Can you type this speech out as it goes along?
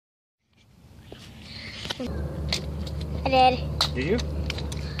I did. Did you?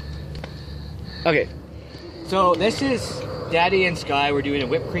 Okay. So this is Daddy and Sky. We're doing a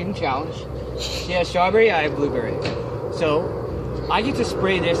whipped cream challenge. She has strawberry, I have blueberry. So I get to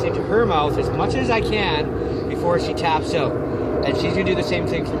spray this into her mouth as much as I can before she taps out. And she's gonna do the same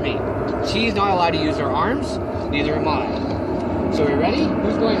thing for me. She's not allowed to use her arms, neither am I. So are you ready?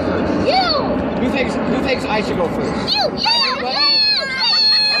 Who's going first? You! Who thinks I should go first? You! Everybody?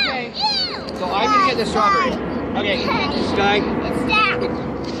 Yeah! Okay. You! So I'm gonna get the strawberry. Okay, Sky. It's that.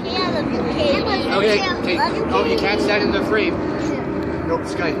 Okay, okay. Oh, you can't stand in the frame. Nope,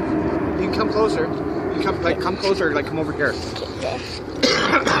 Sky. You can come closer. You can come closer, like come over here.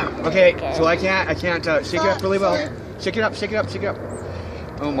 Okay, so I can't shake it up really well. Shake it up, shake it up, shake it up.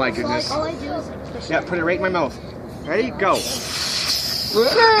 Oh my goodness. All I do is push Yeah, put it right in my mouth. Ready? Go.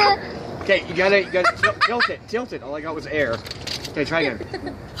 Okay, you gotta tilt it. All I got was air. Okay, try again.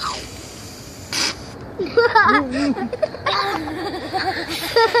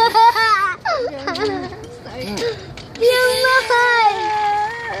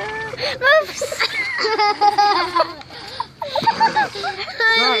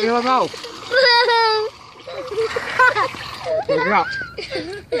 Alright, you go. Look it up.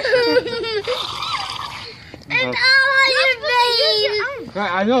 And all on your face.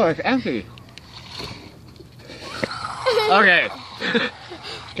 Right, I know, it's empty. Okay.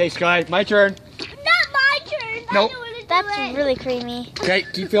 Okay, Sky, my turn. Not my turn. Nope. That's really creamy. Okay,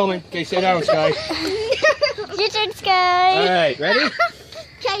 keep filming. Okay, sit down, Sky. Your turn, Sky. Alright, ready?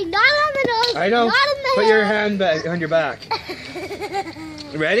 Okay, not on the nose. I know. Not in the Put your head. hand back on your back.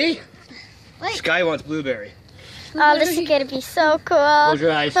 Ready? Wait. Sky wants blueberry. Oh, this is gonna be so cool. Close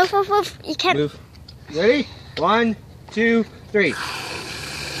your eyes. Woof, woof, woof. You can't. Move. Ready? 1, 2, 3.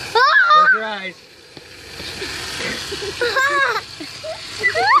 Close your eyes.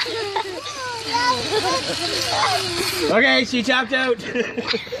 Okay, she tapped out.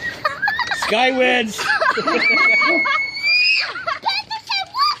 Sky wins.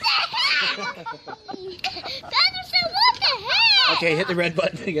 Okay, hit the red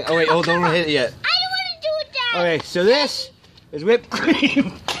button again. Oh wait, don't hit it yet. I don't want to do it now. Okay, so this is whipped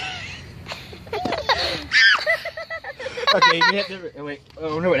cream. Okay, you hit the. Oh wait,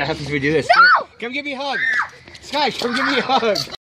 oh no, what happens if we do this? No! Come give me a hug. Sky, come give me a hug.